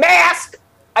just say, "Mask."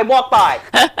 I walk by.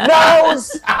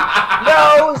 Nose.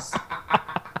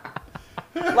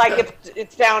 Like if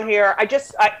it's down here,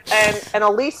 and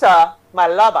Elisa, my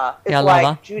lover,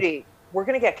 is "Judy, we're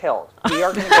gonna get killed. We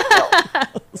are gonna get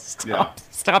killed."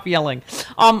 Stop yelling.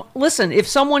 Listen, if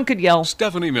someone could yell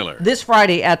Stephanie Miller this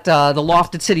Friday at the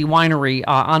Lofted City Winery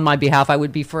on my behalf, I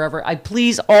would be forever.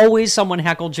 Please always someone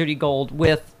heckle Judy Gold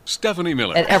with Stephanie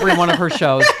Miller at every one of her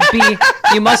shows.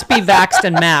 You must be vaxxed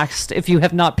and maxed if you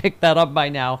have not picked that up by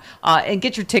now. And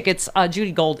get your tickets.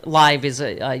 Judy Gold live is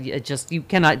you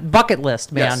cannot bucket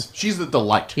list, man. Yes, she's the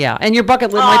delight. Yeah, and your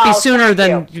bucket list might be sooner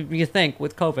than you think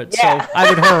with COVID. Yeah. So I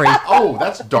would hurry. Oh,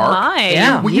 that's dark.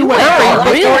 Yeah, you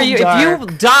hurry. If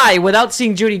you die without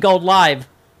seeing Judy Gold live,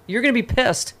 you're gonna be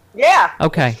pissed. Yeah.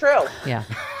 Okay. It's true. Yeah.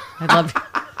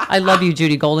 I love you,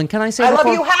 Judy Golden. Can I say? I love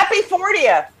you. Happy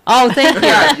 40th. Oh, thank you.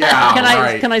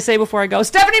 Can I say before I go,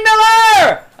 Stephanie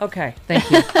Miller? Okay, thank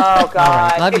you. Oh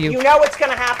God, right, love you. You know what's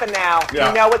going to happen now. Yeah.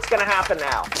 You know what's going to happen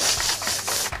now.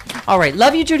 All right,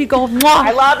 love you, Judy Golden.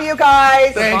 I love you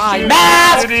guys. Bye.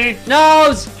 Mask,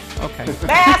 nose. Okay.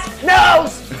 Mask,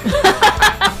 nose.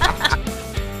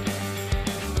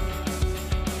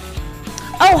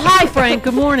 Oh, hi, Frank.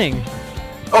 Good morning.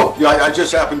 Oh, yeah, I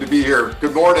just happened to be here.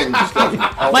 Good morning,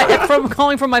 Stephanie.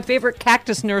 Calling from my favorite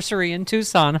cactus nursery in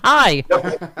Tucson. Hi.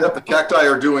 Yep, the cacti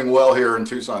are doing well here in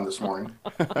Tucson this morning.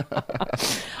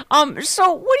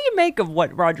 So what do you make of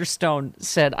what Roger Stone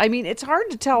said? I mean, it's hard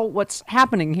to tell what's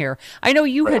happening here. I know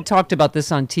you had talked about this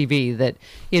on TV, that,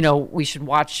 we should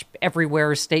watch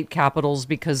everywhere state capitals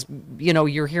because,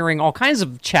 you're hearing all kinds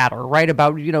of chatter, right,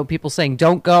 about, people saying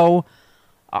don't go.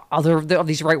 Other of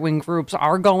these right-wing groups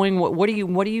are going. What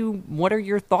are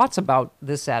your thoughts about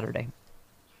this Saturday?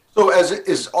 So, as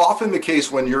is often the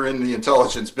case when you're in the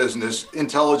intelligence business,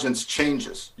 intelligence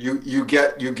changes. You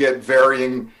get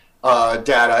varying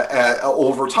data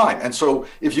over time. And so,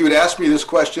 if you had asked me this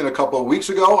question a couple of weeks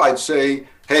ago, I'd say,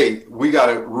 hey, we got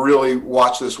to really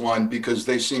watch this one because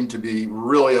they seem to be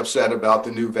really upset about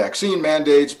the new vaccine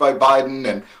mandates by Biden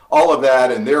and all of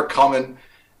that, and they're coming.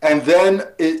 And then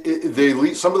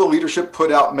some of the leadership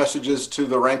put out messages to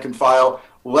the rank and file,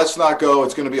 let's not go.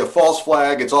 It's going to be a false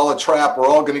flag. It's all a trap. We're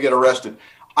all going to get arrested.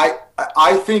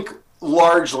 I think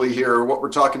largely here what we're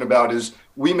talking about is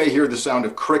we may hear the sound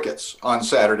of crickets on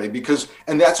Saturday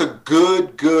and that's a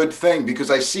good thing because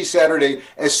I see Saturday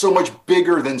as so much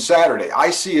bigger than Saturday.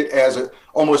 I see it as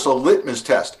almost a litmus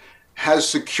test. Has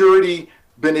security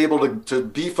been able to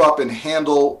beef up and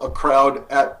handle a crowd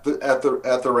at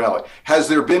the rally? Has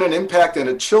there been an impact and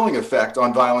a chilling effect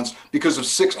on violence because of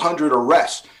 600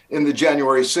 arrests in the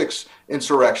January 6th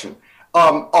insurrection?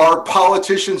 Are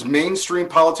politicians, mainstream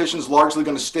politicians, largely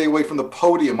going to stay away from the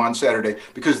podium on Saturday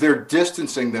because they're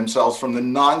distancing themselves from the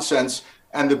nonsense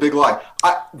and the big lie?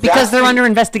 Because they're under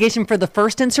investigation for the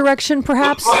first insurrection,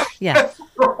 perhaps? Yeah.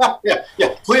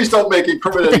 Yeah. Please don't make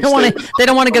incriminating statements. They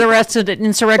don't want to get arrested at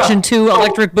Insurrection 2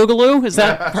 Electric Boogaloo? Is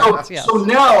that? So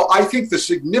now I think the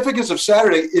significance of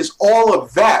Saturday is all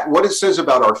of that. What it says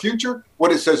about our future,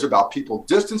 what it says about people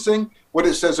distancing, what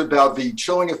it says about the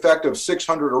chilling effect of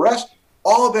 600 arrests,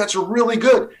 all of that's really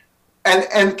good.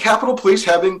 And Capitol Police,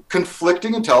 having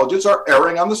conflicting intelligence, are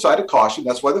erring on the side of caution.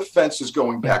 That's why the fence is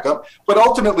going back up. But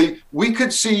ultimately, we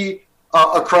could see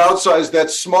a crowd size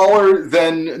that's smaller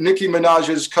than Nicki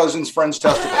Minaj's cousin's friend's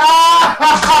testicle.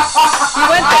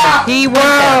 He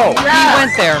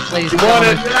went there, ladies and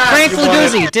gentlemen. Frank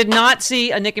Flaguzzi did not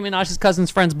see a Nicki Minaj's cousin's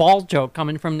friend's ball joke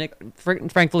coming from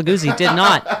Frank Flaguzzi. Did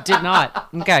not.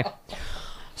 Okay.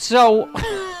 So,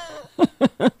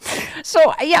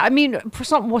 yeah, I mean,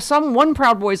 one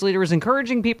Proud Boys leader is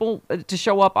encouraging people to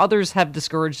show up. Others have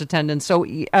discouraged attendance. So,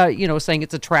 saying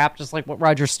it's a trap, just like what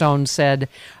Roger Stone said.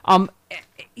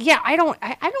 Yeah, I don't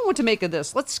know what to make of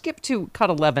this. Let's skip to cut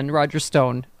 11, Roger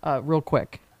Stone, real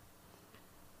quick.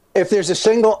 If there's a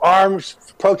single armed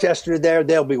protester there,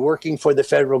 they'll be working for the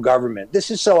federal government. This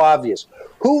is so obvious.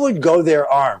 Who would go there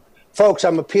armed? Folks,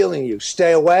 I'm appealing to you.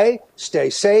 Stay away, stay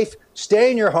safe, stay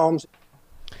in your homes.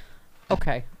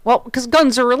 Okay. Well, because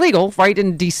guns are illegal, right,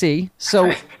 in D.C.,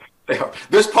 so...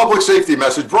 This public safety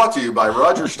message brought to you by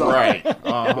Roger Stone. Right.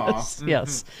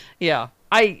 Yes. Yeah.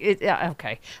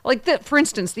 Okay. Like, for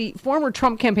instance, the former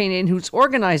Trump campaign aide who's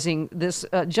organizing this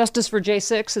Justice for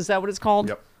J6, is that what it's called?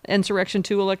 Yep. Insurrection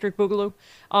 2 Electric Boogaloo,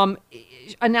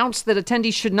 announced that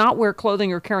attendees should not wear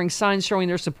clothing or carrying signs showing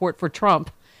their support for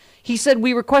Trump. He said,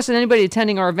 we request that anybody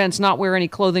attending our events not wear any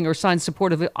clothing or signs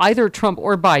supportive of either Trump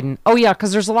or Biden. Oh, yeah,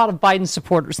 because there's a lot of Biden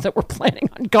supporters that were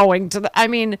planning on going to the... I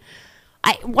mean,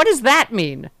 what does that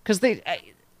mean? Because they...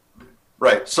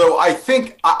 Right. So I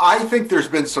think there's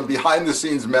been some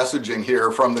behind-the-scenes messaging here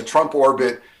from the Trump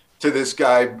orbit to this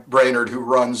guy, Brainerd, who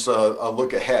runs a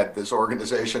Look Ahead, this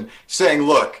organization, saying,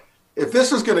 look, if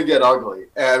this is going to get ugly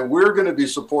and we're going to be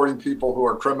supporting people who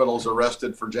are criminals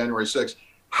arrested for January 6th,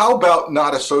 how about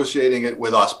not associating it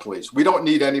with us, please? We don't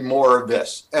need any more of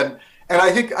this. And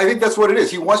I think that's what it is.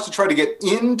 He wants to try to get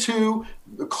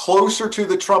closer to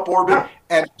the Trump orbit,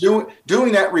 and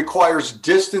doing that requires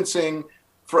distancing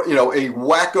for, a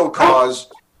wacko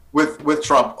cause with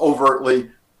Trump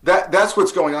overtly. That's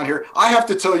what's going on here. I have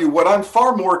to tell you, what I'm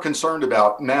far more concerned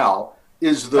about now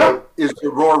is the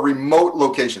raw remote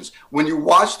locations. When you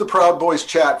watch the Proud Boys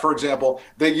chat, for example,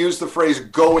 they use the phrase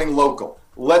 "going local."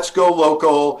 Let's go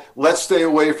local. Let's stay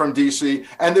away from DC.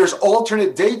 And there's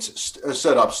alternate dates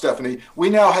set up, Stephanie. We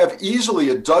now have easily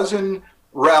a dozen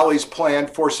rallies planned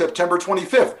for September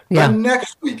 25th, the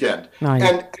next weekend. Nice.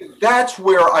 And that's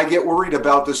where I get worried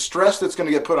about the stress that's going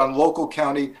to get put on local,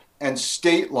 county, and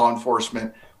state law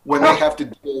enforcement when they have to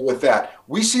deal with that.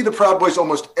 We see the Proud Boys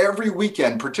almost every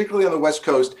weekend, particularly on the West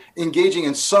Coast, engaging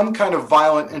in some kind of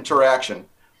violent interaction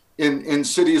in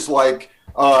cities like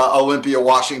Olympia,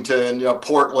 Washington,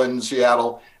 Portland,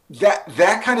 Seattle.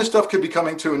 That kind of stuff could be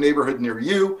coming to a neighborhood near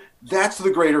you. That's the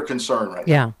greater concern right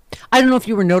now. Yeah. I don't know if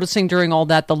you were noticing during all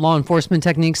that, the law enforcement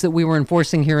techniques that we were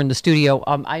enforcing here in the studio.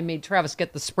 I made Travis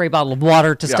get the spray bottle of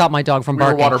water to stop my dog from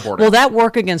barking. Will that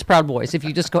work against Proud Boys if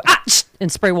you just go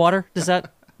and spray water? Does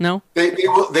that... No,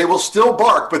 they will still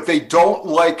bark, but they don't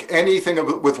like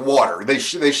anything with water. They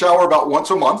shower about once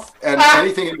a month, and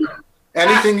anything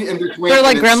in between. They're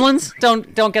like gremlins.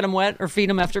 Don't get them wet or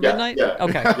feed them after midnight. Yeah.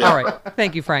 Okay, all right.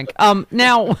 Thank you, Frank.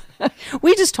 Now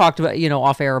we just talked about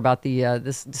off air about the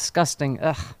this disgusting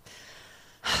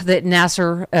the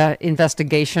Nassar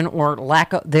investigation or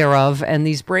lack thereof, and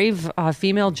these brave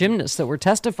female gymnasts that were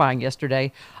testifying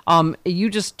yesterday. You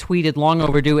just tweeted, long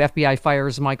overdue, FBI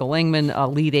fires Michael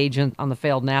Langman, lead agent on the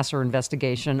failed Nassar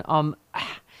investigation.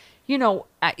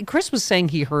 Chris was saying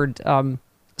he heard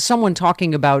someone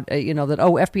talking about, that,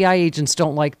 FBI agents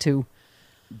don't like to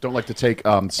take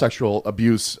sexual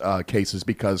abuse cases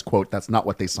because, quote, that's not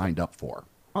what they signed up for.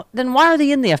 Then why are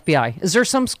they in the FBI? Is there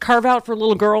some carve out for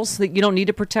little girls that you don't need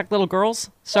to protect little girls?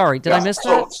 Sorry, did I miss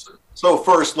that? So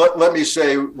first, let me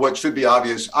say what should be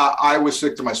obvious. I was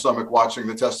sick to my stomach watching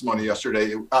the testimony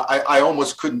yesterday. I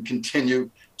almost couldn't continue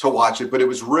to watch it, but it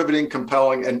was riveting,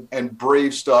 compelling, and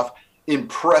brave stuff.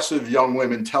 Impressive young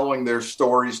women telling their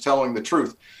stories, telling the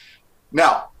truth.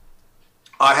 Now,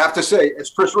 I have to say,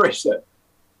 as Chris Wray said,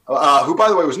 who, by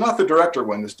the way, was not the director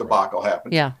when this debacle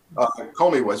happened. Yeah.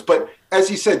 Comey was. But as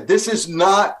he said, this is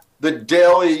not the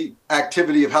daily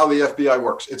activity of how the FBI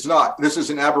works. It's not. This is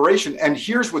an aberration. And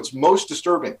here's what's most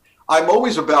disturbing. I'm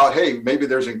always about, hey, maybe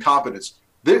there's incompetence.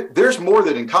 There's more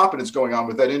than incompetence going on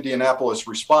with that Indianapolis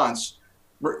response.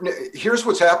 Here's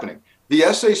what's happening. The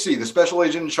SAC, the special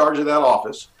agent in charge of that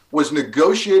office, was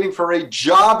negotiating for a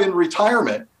job in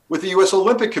retirement with the U.S.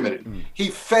 Olympic Committee. He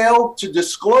failed to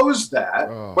disclose that.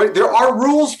 But there are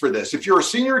rules for this. If you're a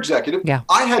senior executive,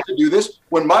 I had to do this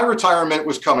when my retirement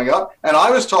was coming up, and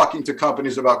I was talking to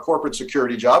companies about corporate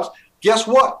security jobs. Guess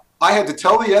what? I had to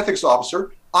tell the ethics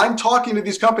officer, I'm talking to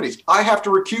these companies. I have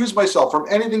to recuse myself from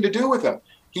anything to do with them.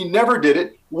 He never did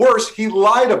it. Worse, he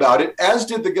lied about it, as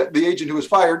did the agent who was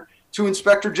fired, to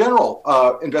Inspector General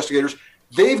investigators.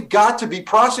 They've got to be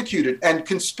prosecuted. And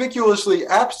conspicuously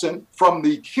absent from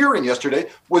the hearing yesterday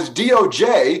was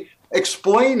DOJ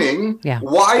explaining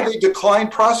why they declined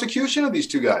prosecution of these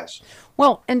two guys.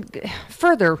 Well, and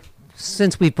further,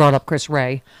 since we've brought up Chris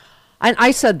Wray,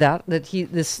 I said that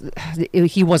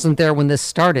he wasn't there when this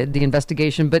started, the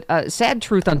investigation. But Sad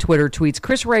Truth on Twitter tweets,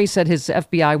 Chris Wray said his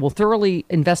FBI will thoroughly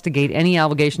investigate any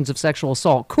allegations of sexual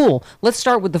assault. Cool. Let's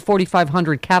start with the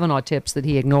 4,500 Kavanaugh tips that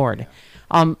he ignored.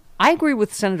 I agree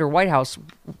with Senator Whitehouse.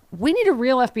 We need a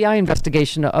real FBI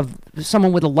investigation of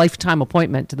someone with a lifetime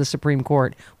appointment to the Supreme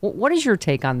Court. What is your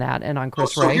take on that and on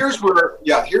Chris Wray? Here's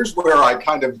where I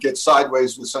kind of get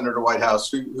sideways with Senator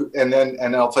Whitehouse, and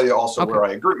I'll tell you also where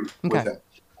I agree with him.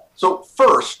 So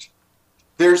first,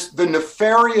 there's the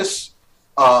nefarious.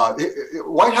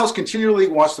 Whitehouse continually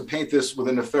wants to paint this with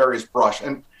a nefarious brush,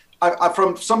 and I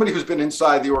from somebody who's been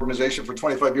inside the organization for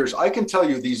 25 years, I can tell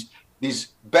you these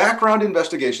background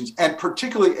investigations, and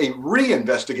particularly a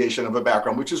reinvestigation of a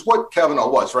background, which is what Kavanaugh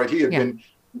was, right? He had been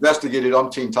investigated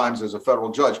umpteen times as a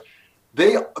federal judge.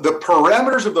 The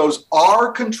parameters of those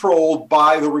are controlled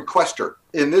by the requester,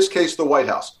 in this case, the White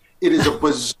House. It is a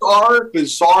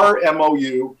bizarre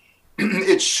MOU.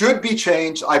 It should be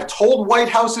changed. I've told White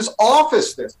House's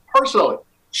office this personally.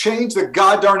 Change the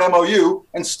goddamn MOU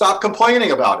and stop complaining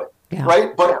about it. Yeah.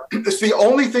 Right. But it's the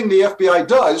only thing the FBI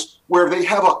does where they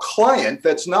have a client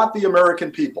that's not the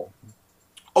American people.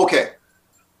 OK,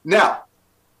 now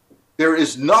there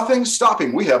is nothing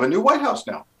stopping. We have a new White House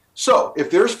now. So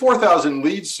if there's 4,000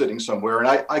 leads sitting somewhere, and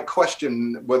I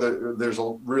question whether there's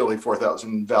really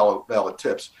 4,000 valid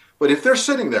tips, but if they're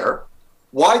sitting there,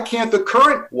 why can't the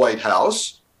current White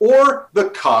House or the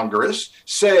Congress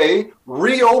say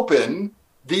reopen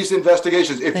these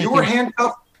investigations? If you were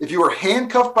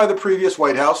handcuffed by the previous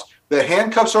White House, the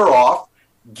handcuffs are off.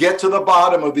 Get to the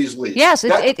bottom of these leaks. Yes,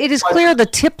 it is clear the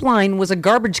tip line was a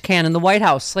garbage can in the White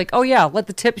House. Like, oh yeah, let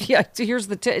the tip. Yeah, here's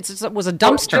the tip. It was a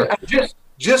dumpster.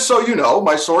 Just so you know,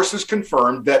 my sources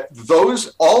confirmed that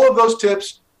all of those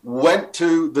tips went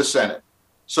to the Senate,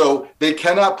 so they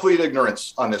cannot plead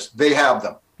ignorance on this. They have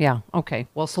them. Yeah. Okay.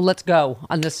 Well, so let's go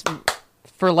on this.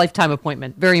 For a lifetime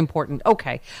appointment. Very important.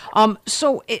 Okay.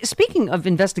 So speaking of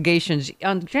investigations,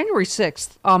 on January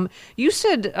 6th, you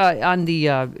said on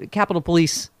the Capitol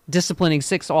Police disciplining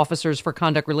 6 officers for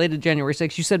conduct related to January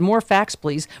 6th, you said more facts,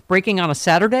 please. Breaking on a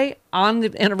Saturday on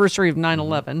the anniversary of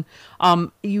 9/11.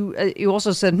 You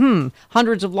also said,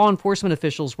 hundreds of law enforcement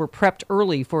officials were prepped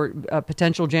early for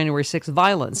potential January 6th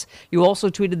violence. You also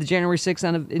tweeted the January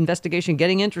 6th investigation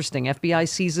getting interesting. FBI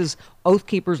seizes Oath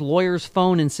Keeper's lawyer's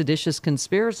phone in seditious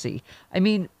conspiracy. I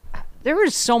mean, there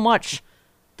is so much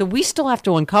that we still have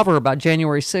to uncover about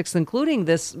January 6th, including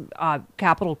this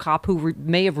Capitol cop who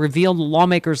may have revealed the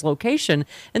lawmaker's location.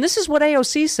 And this is what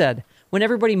AOC said when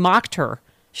everybody mocked her.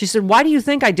 She said, why do you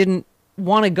think I didn't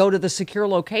want to go to the secure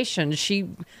location? She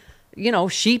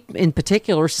in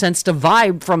particular sensed a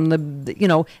vibe from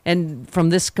and from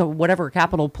this whatever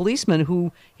Capitol policeman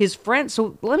who his friend.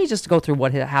 So let me just go through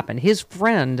what happened. His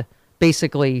friend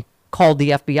basically called the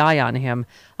FBI on him.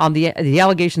 The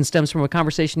allegation stems from a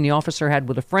conversation the officer had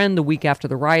with a friend the week after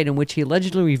the riot in which he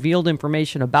allegedly revealed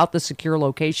information about the secure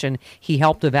location he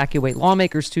helped evacuate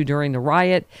lawmakers to during the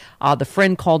riot. The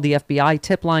friend called the FBI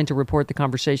tip line to report the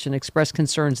conversation, expressed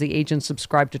concerns the agent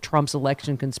subscribed to Trump's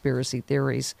election conspiracy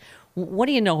theories. What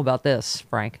do you know about this,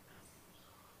 Frank?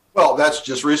 Well, that's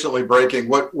just recently breaking.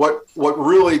 What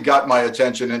really got my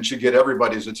attention and should get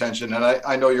everybody's attention, and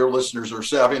I know your listeners are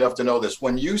savvy enough to know this,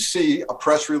 when you see a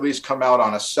press release come out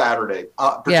on a Saturday,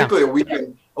 particularly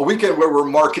a weekend where we're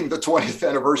marking the 20th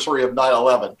anniversary of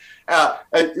 9/11,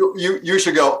 and you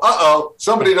should go,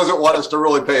 somebody doesn't want us to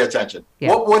really pay attention.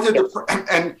 Yeah. What did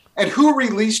and who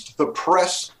released the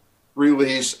press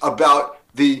release about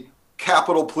the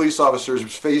Capitol police officers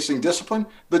facing discipline?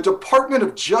 The Department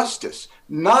of Justice,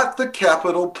 not the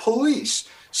Capitol Police.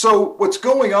 So what's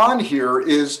going on here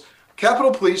is Capitol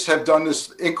Police have done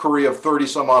this inquiry of 30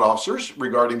 some odd officers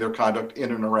regarding their conduct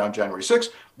in and around January 6th.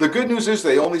 The good news is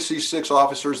they only see 6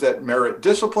 officers that merit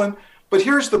discipline. But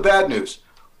here's the bad news.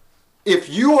 If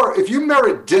you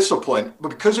merit discipline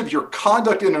because of your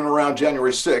conduct in and around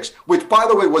January 6th, which by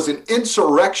the way was an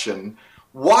insurrection,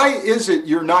 why is it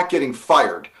you're not getting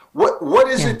fired? What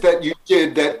is it that you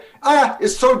did that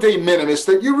is so de minimis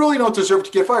that you really don't deserve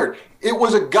to get fired? It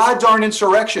was a goddamn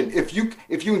insurrection. If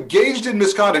you engaged in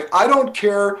misconduct, I don't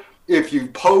care if you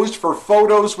posed for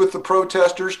photos with the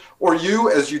protesters or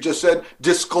you, as you just said,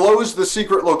 disclose the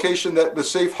secret location, that the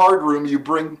safe hard room you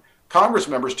bring Congress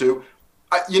members to.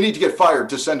 You need to get fired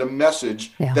to send a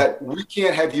message that we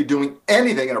can't have you doing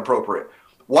anything inappropriate.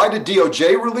 Why did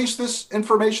DOJ release this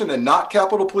information and not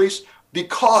Capitol Police?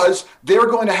 Because they're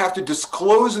going to have to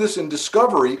disclose this in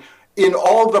discovery in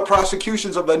all of the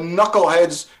prosecutions of the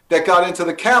knuckleheads that got into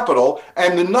the Capitol.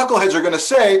 And the knuckleheads are going to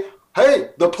say,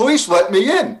 hey, the police let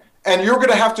me in. And you're going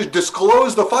to have to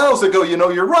disclose the files that go,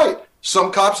 you're right.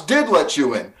 Some cops did let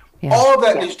you in. Yeah. All of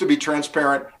that needs to be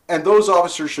transparent, and those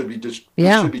officers should be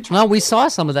well, we saw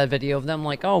some of that video of them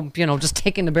like, just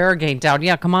taking the barricade down.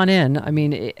 Yeah, come on in. I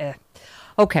mean,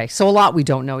 okay, so a lot we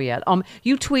don't know yet.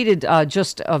 You tweeted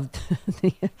just of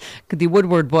the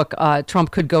Woodward book,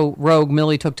 Trump could go rogue.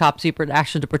 Milley took top secret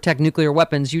action to protect nuclear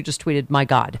weapons. You just tweeted, my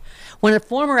God. When a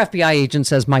former FBI agent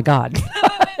says, my God,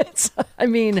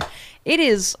 it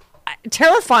is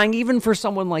terrifying even for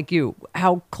someone like you,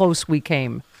 how close we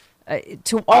came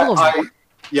to all of them.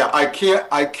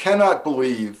 I cannot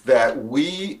believe that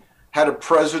we had a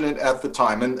president at the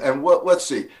time, and let's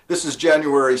see, this is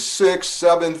January 6th,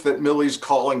 7th, that Milley's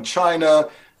calling China.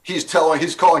 He's calling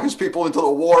his people into the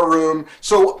war room.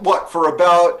 So for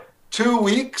about 2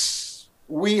 weeks,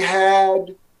 we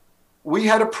had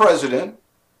a president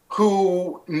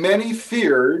who many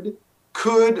feared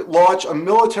could launch a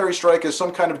military strike as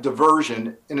some kind of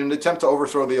diversion in an attempt to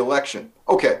overthrow the election.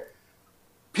 Okay.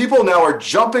 People now are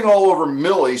jumping all over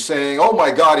Milley saying, oh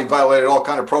my God, he violated all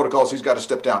kind of protocols. He's got to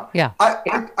step down. Yeah.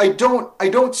 I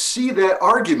don't see that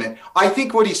argument. I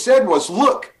think what he said was,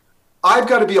 look, I've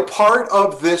got to be a part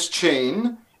of this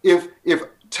chain. If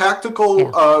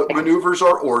tactical maneuvers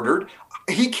are ordered,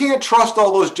 he can't trust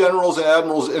all those generals and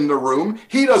admirals in the room.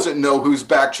 He doesn't know who's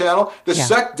back channel. The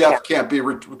SecDef can't be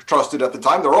trusted at the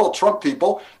time. They're all Trump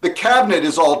people. The cabinet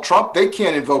is all Trump. They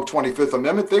can't invoke 25th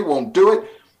Amendment. They won't do it.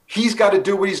 He's got to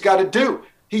do what he's got to do.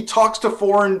 He talks to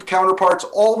foreign counterparts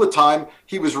all the time.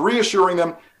 He was reassuring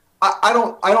them. I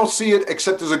don't see it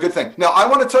except as a good thing. Now, I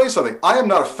want to tell you something. I am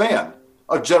not a fan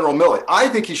of General Milley. I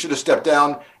think he should have stepped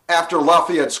down after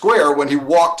Lafayette Square when he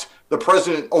walked the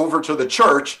president over to the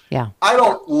church. Yeah. I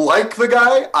don't like the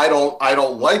guy. I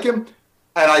don't like him.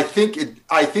 And I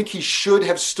think he should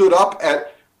have stood up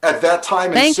at that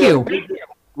time and said,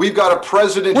 we've got a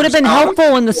president. Would have been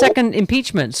helpful in the second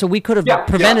impeachment, so we could have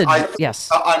prevented. Yes,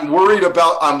 I'm worried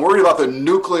about the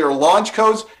nuclear launch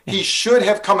codes. Yeah. He should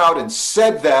have come out and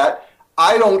said that.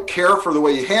 I don't care for the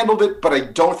way he handled it, but I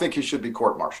don't think he should be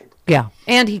court-martialed. Yeah,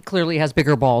 and he clearly has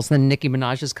bigger balls than Nicki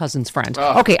Minaj's cousin's friend.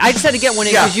 Okay, I just had to get one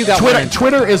in because you got Twitter, one in.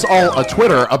 Twitter is all a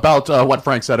Twitter about what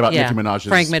Frank said about Nicki Minaj's.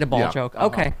 Frank made a ball joke.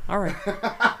 Okay, all right.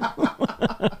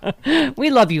 We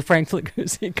love you, Frank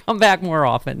Flaguzzi. Come back more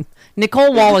often.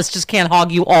 Nicole Wallace just can't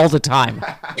hog you all the time.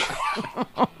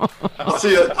 I'll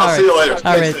see you later.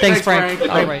 All right, thanks, Frank.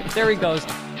 All right, there he goes.